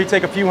batch is where you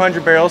take a few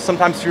hundred barrels,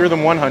 sometimes fewer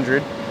than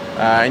 100,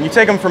 and you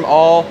take them from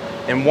all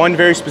in one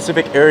very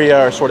specific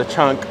area or sort of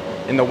chunk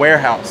in the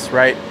warehouse,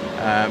 right?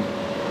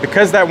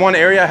 Because that one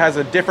area has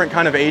a different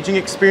kind of aging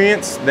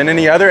experience than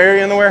any other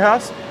area in the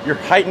warehouse, you're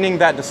heightening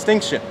that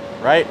distinction,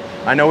 right?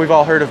 I know we've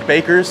all heard of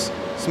Baker's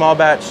small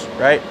batch,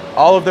 right?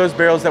 All of those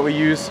barrels that we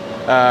use,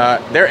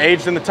 they're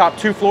aged in the top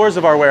 2 floors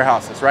of our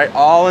warehouses, right?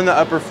 All in the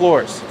upper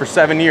floors for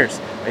 7 years.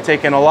 They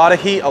take in a lot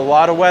of heat, a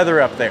lot of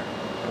weather up there,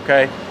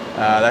 okay?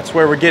 That's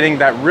where we're getting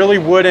that really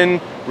wooden,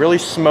 really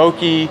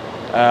smoky,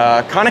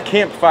 kind of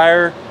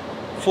campfire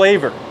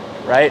flavor,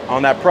 right,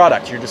 on that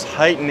product. You're just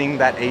heightening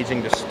that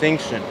aging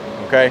distinction,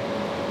 okay?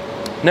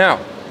 Now,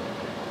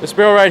 this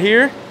barrel right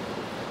here,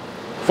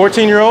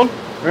 14-year-old,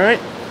 all right?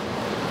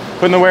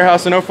 Put in the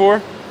warehouse in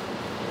 04.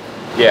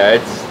 Yeah,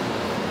 it's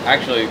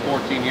actually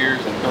 14 years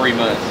and 3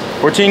 months.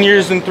 14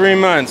 years and 3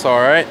 months, all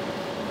right.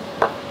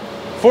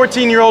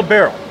 14-year-old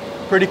barrel,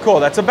 pretty cool.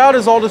 That's about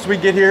as old as we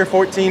get here,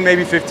 14,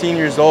 maybe 15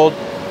 years old.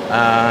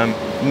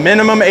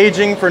 Minimum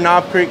aging for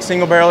Knob Creek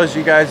single barrel, as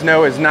you guys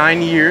know, is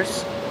 9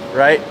 years,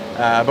 right?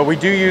 But we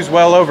do use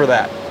well over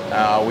that.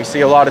 We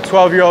see a lot of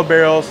 12-year-old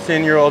barrels,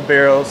 10-year-old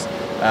barrels,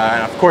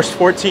 and of course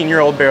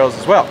 14-year-old barrels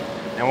as well.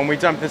 And when we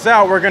dump this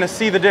out, we're gonna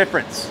see the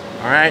difference,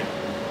 all right?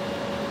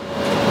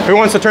 Who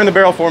wants to turn the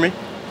barrel for me?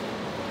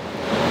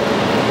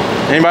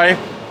 Anybody?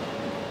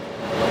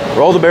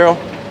 Roll the barrel.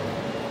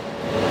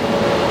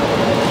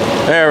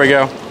 There we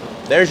go.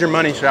 There's your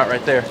money shot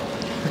right there.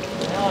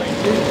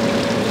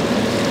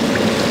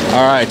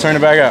 All right, turn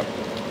it back up.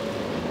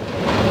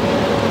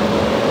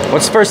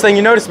 What's the first thing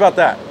you notice about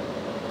that?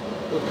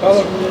 The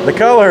color. The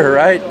color,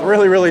 right?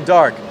 Really, really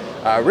dark.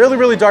 Really,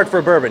 really dark for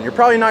a bourbon. You're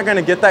probably not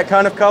gonna get that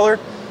kind of color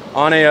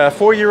on a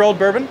 4-year-old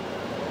bourbon.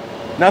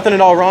 Nothing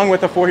at all wrong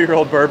with a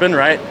 4-year-old bourbon,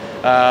 right?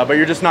 But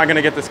you're just not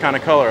gonna get this kind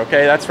of color,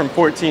 okay? That's from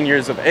 14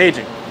 years of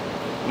aging.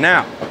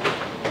 Now,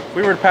 if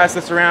we were to pass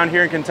this around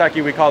here in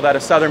Kentucky, we call that a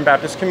Southern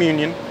Baptist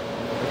Communion,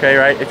 okay,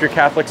 right? If you're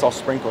Catholics, I'll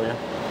sprinkle you.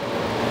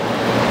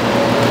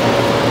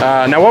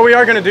 Now what we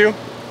are gonna do,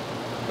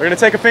 we're gonna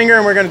take a finger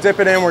and we're gonna dip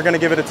it in, we're gonna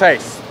give it a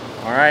taste,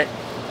 all right?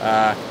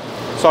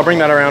 So I'll bring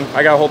that around.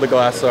 I gotta hold the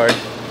glass, sorry.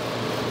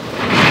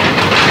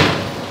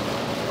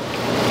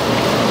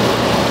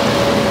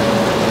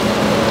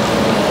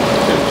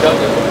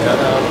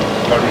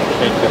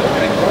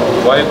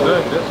 Why is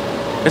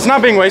this? It's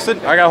not being wasted.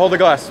 I gotta hold the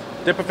glass.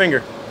 Dip a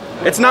finger.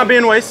 It's not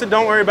being wasted,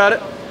 don't worry about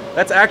it.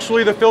 That's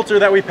actually the filter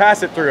that we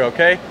pass it through,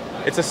 okay?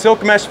 It's a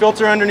silk mesh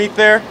filter underneath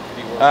there.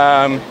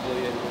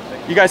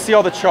 You guys see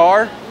all the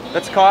char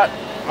that's caught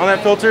on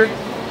that filter?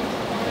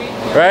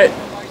 Right?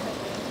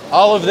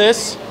 All of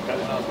this,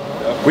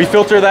 we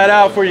filter that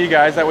out for you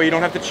guys, that way you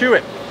don't have to chew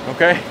it,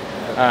 okay?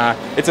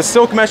 It's a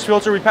silk mesh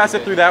filter, we pass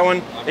it through that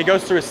one. It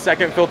goes through a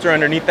second filter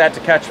underneath that to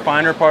catch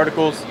finer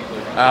particles.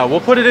 We'll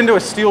put it into a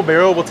steel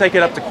barrel, we'll take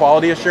it up to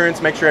quality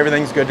assurance, make sure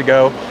everything's good to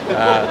go.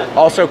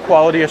 Also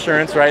quality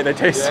assurance, right? They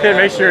taste it,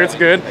 make sure it's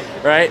good,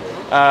 right?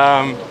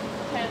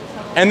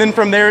 And then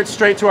from there, it's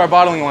straight to our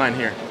bottling line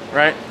here,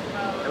 right?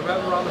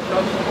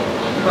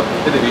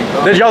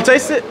 Did y'all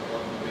taste it?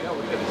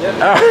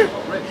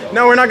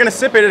 No, we're not gonna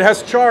sip it, it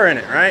has char in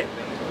it, right?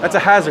 That's a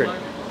hazard.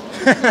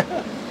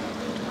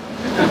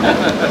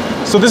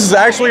 So this is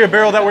actually a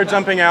barrel that we're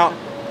dumping out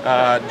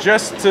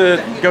just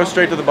to go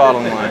straight to the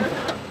bottling line.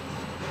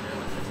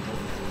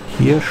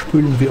 Hier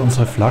spülen wir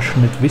unsere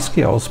Flaschen mit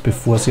Whisky aus,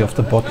 bevor sie auf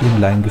der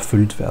Bottling Line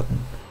gefüllt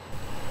werden.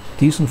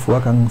 Diesen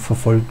Vorgang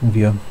verfolgen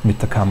wir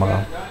mit der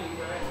Kamera.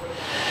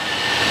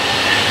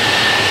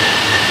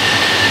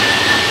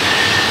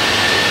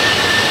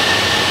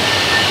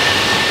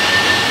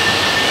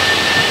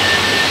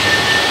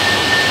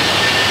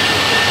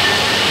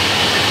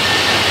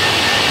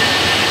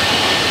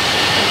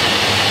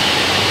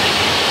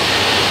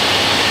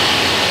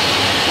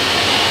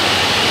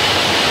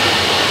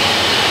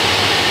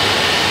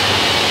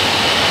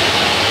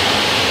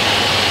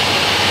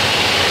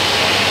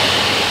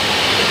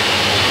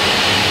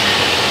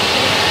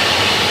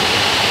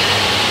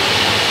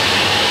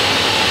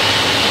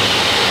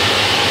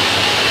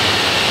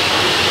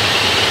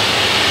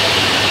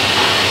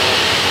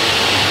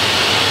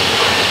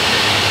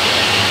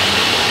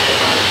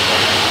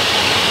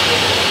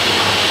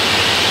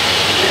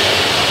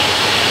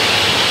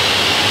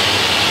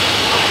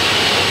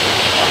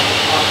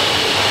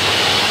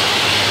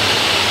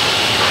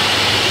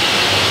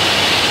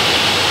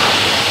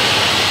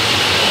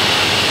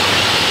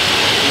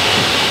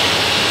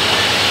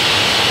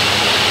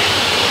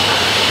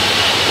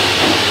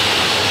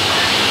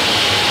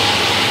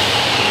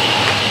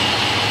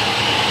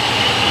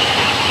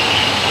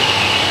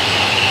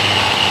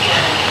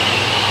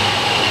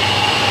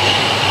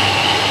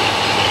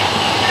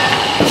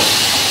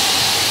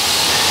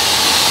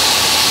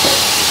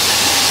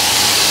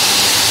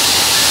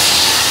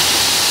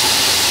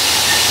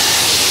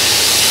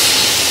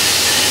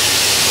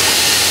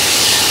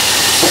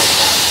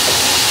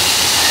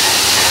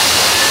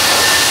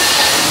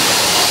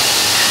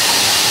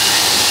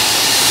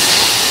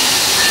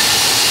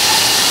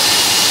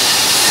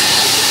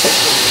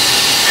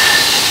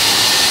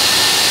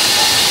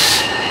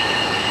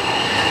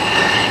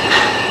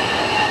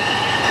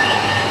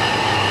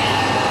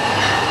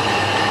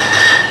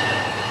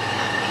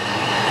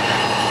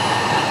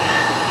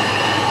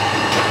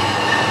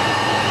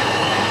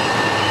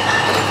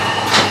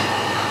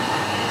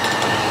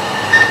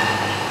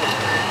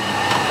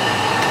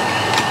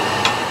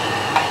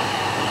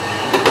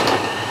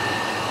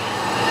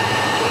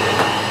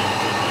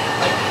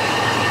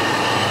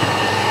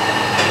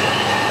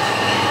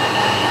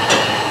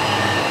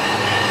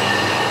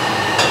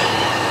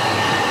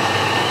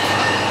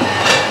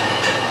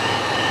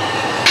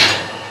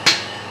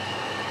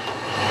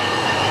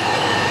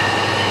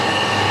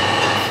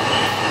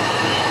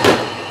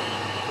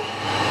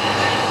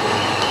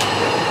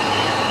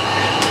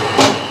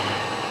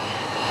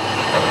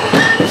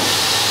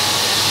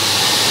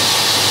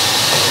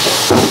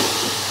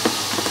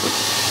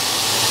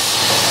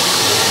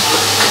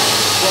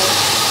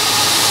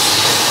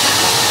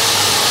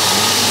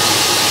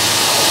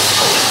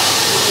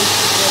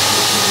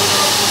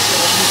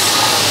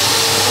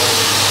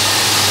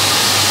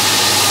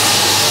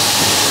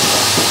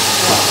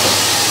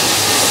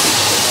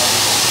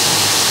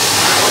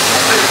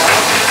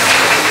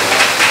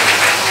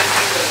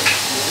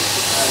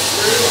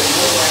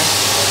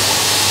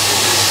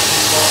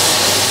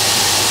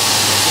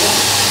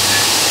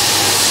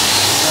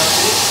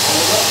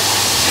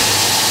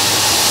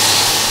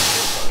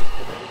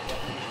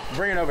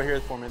 it over here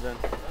for me then.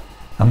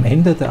 Am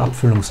Ende der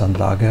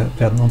Abfüllungsanlage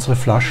werden unsere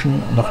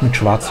Flaschen noch mit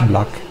schwarzem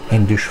Lack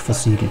händisch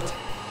versiegelt.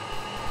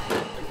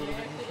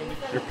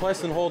 You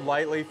press and hold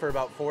lightly for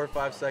about 4 or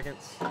 5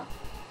 seconds.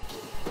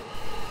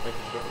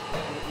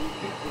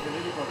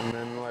 And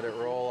then let it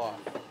roll off.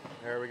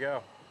 There we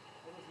go.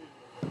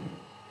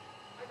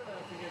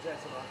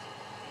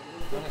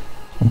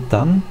 Und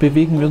dann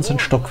bewegen wir uns ein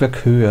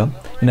Stockwerk höher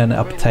in eine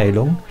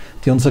Abteilung,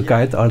 die unser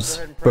Guide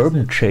als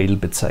Bourbon Jail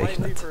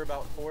bezeichnet.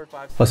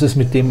 Was es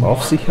mit dem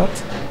auf sich hat?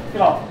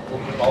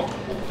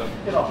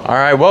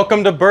 Alright,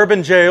 welcome to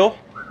Bourbon Jail.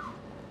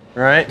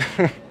 Right?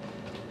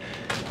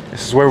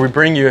 This is where we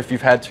bring you if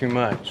you've had too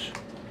much.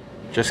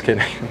 Just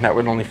kidding. That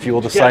would only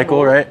fuel the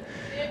cycle, right?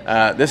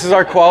 This is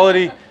our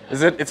quality.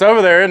 It's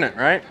over there, isn't it?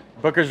 Right?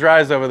 Booker's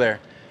Rise over there.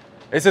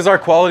 This is our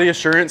quality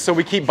assurance. So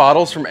we keep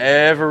bottles from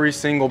every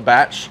single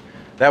batch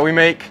that we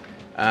make,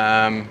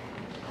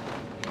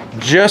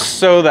 just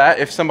so that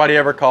if somebody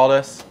ever called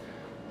us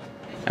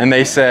and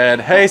they said,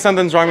 "Hey,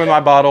 something's wrong with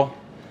my bottle,"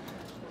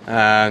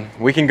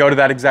 we can go to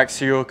that exact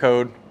serial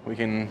code. We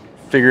can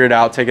figure it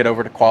out, take it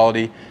over to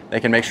quality. They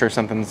can make sure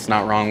something's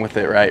not wrong with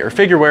it, right? Or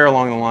figure where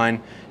along the line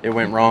it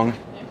went wrong.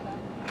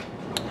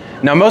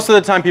 Now, most of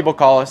the time people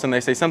call us and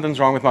they say, "Something's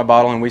wrong with my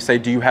bottle," and we say,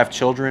 "Do you have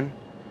children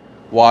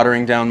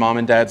watering down mom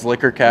and dad's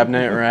liquor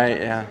cabinet?"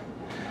 Right? Yeah.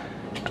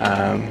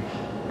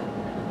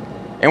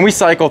 And we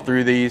cycle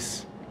through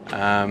these.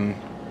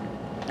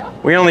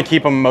 We only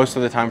keep them most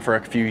of the time for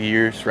a few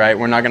years, right?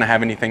 We're not going to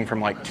have anything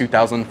from like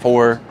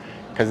 2004,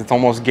 because it's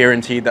almost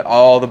guaranteed that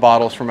all the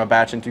bottles from a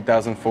batch in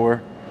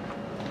 2004.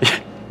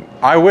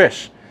 I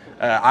wish.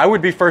 I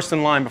would be first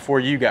in line before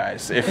you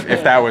guys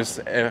if that was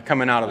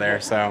coming out of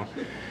there. So,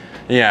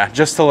 yeah,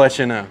 just to let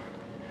you know.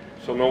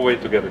 So no way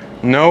to get it?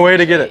 No way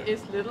to get it.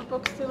 Is Little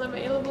Book still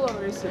available,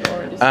 or is it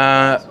already sold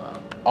as well?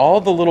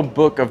 All the Little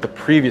Book of the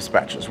previous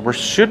batches. We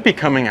should be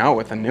coming out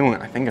with a new one.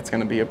 I think it's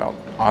going to be about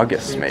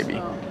August, maybe.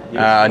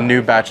 A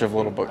new batch of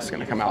Little Book's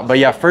going to come out. But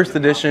yeah, first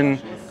edition,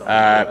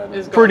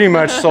 pretty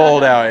much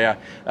sold out,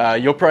 yeah.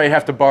 You'll probably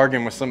have to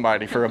bargain with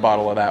somebody for a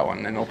bottle of that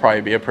one, and it'll probably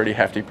be a pretty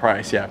hefty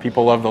price. Yeah,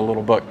 people love the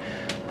Little Book.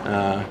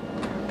 But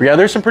yeah,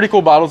 there's some pretty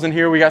cool bottles in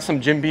here. We got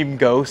some Jim Beam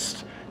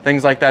Ghost,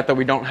 things like that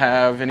we don't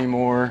have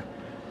anymore.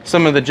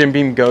 Some of the Jim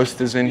Beam Ghost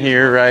is in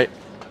here, right?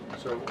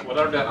 So what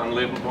are the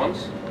unlabeled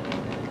ones?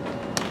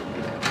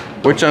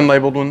 Which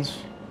unlabeled ones?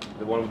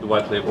 The one with the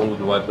white label, with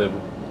the white label.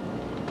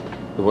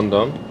 The one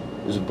down?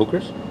 Is it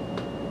Booker's?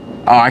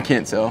 Oh, I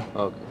can't tell.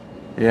 Okay.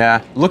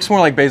 Yeah, looks more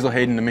like Basil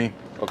Hayden to me.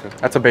 Okay.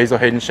 That's a Basil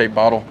Hayden shaped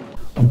bottle.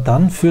 Und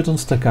dann führt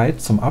uns der Guide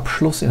zum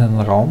Abschluss in einen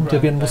Raum,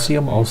 der wie ein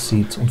Museum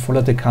aussieht und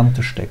voller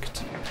Dekante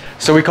steckt.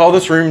 So we call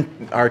this room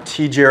our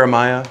T.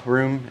 Jeremiah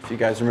room. If you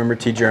guys remember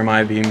T.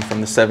 Jeremiah Beam from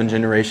the 7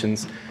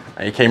 generations.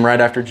 He came right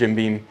after Jim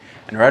Beam.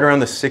 And right around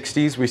the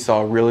 60s, we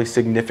saw really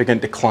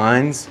significant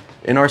declines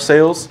in our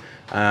sales.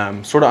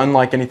 Sort of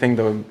unlike anything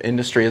the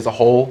industry as a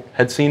whole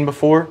had seen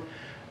before.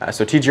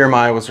 So T.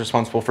 Jeremiah was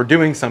responsible for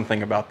doing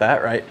something about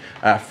that, right?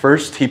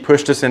 First, he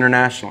pushed us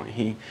internationally.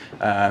 He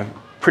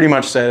pretty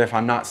much said, if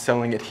I'm not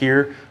selling it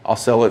here, I'll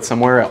sell it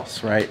somewhere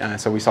else, right?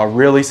 So we saw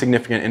really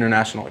significant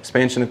international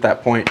expansion at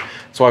that point.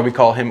 That's why we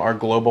call him our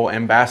global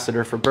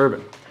ambassador for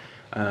bourbon.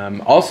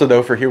 Also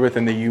though, for here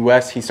within the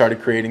US, he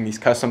started creating these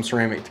custom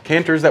ceramic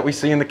decanters that we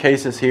see in the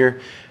cases here,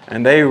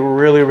 and they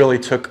really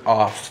took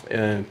off.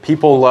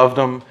 People loved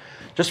them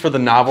just for the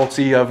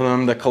novelty of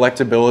them, the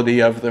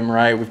collectability of them,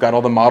 right? We've got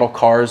all the model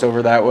cars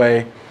over that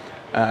way,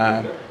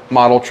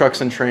 model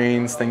trucks and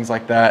trains, things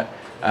like that.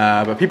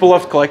 But people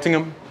loved collecting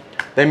them.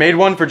 They made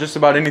one for just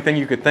about anything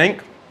you could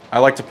think. I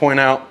like to point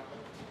out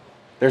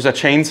there's a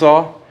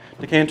chainsaw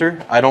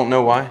decanter. I don't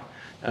know why.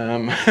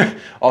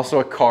 Also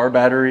a car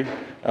battery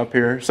up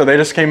here. So they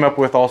just came up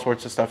with all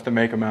sorts of stuff to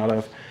make them out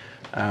of.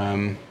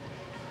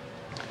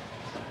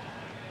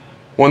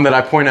 One that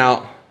I point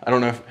out, I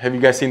don't know, have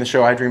you guys seen the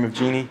show I Dream of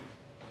Jeannie?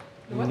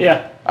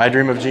 Yeah. I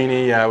Dream of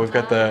Jeannie, yeah, we've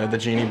got the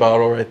Jeannie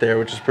bottle right there,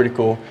 which is pretty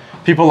cool.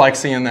 People like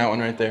seeing that one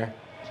right there.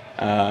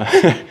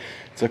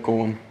 It's a cool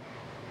one.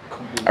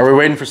 Are we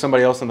waiting for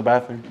somebody else in the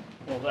bathroom?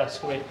 Well, that's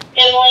great.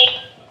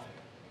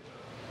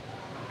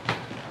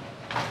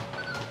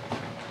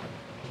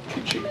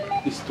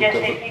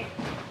 Okay.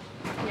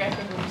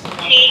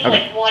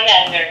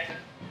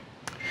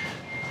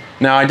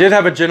 Now, I did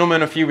have a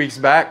gentleman a few weeks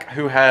back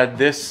who had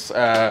this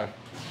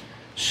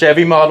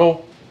Chevy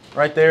model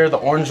right there, the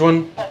orange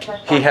one.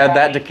 He had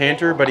that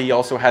decanter, but he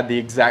also had the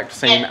exact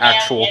same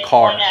actual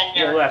car.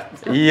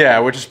 Yeah,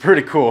 which is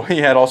pretty cool. He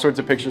had all sorts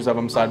of pictures of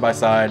them side by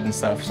side and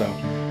stuff, so.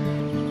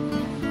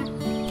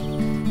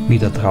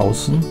 Wieder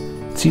draußen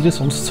zieht es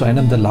uns zu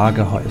einem der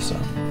Lagerhäuser.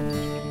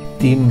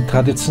 Die im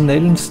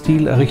traditionellen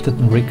Stil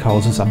errichteten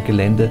Rickhouses am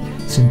Gelände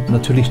sind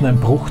natürlich nur ein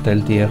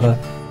Bruchteil derer,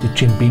 die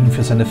Jim Beam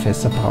für seine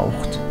Fässer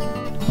braucht.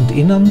 Und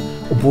innen,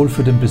 obwohl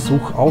für den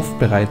Besuch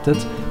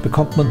aufbereitet,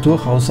 bekommt man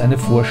durchaus eine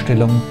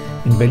Vorstellung,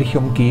 in welcher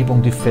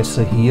Umgebung die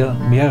Fässer hier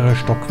mehrere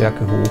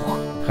Stockwerke hoch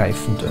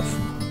reifen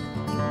dürfen.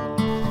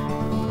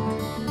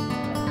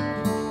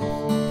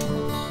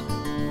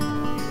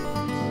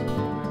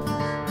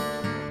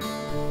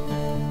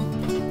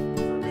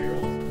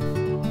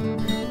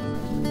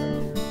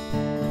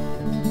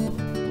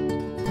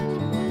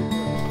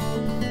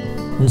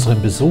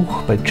 Unseren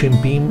Besuch bei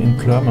Jim Beam in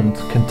Clermont,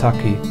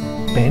 Kentucky,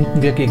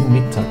 beenden wir gegen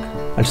Mittag,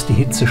 als die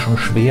Hitze schon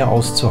schwer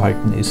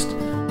auszuhalten ist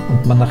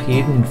und man nach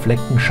jedem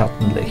Flecken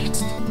Schatten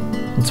lechzt.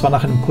 Und zwar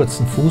nach einem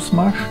kurzen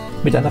Fußmarsch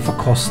mit einer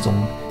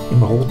Verkostung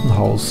im Roten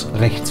Haus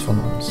rechts von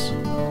uns.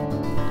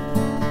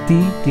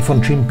 Die, die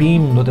von Jim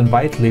Beam nur den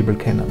White Label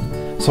kennen,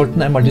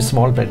 sollten einmal die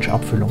Small Batch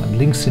Abfüllungen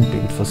links im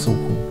Bild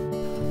versuchen.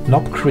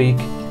 Knob Creek,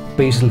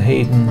 Basil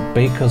Hayden,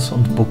 Bakers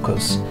und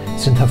Bookers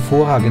sind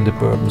hervorragende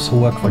Bourbons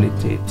hoher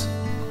Qualität.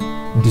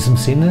 In diesem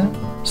Sinne,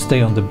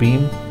 stay on the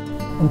beam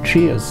und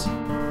cheers!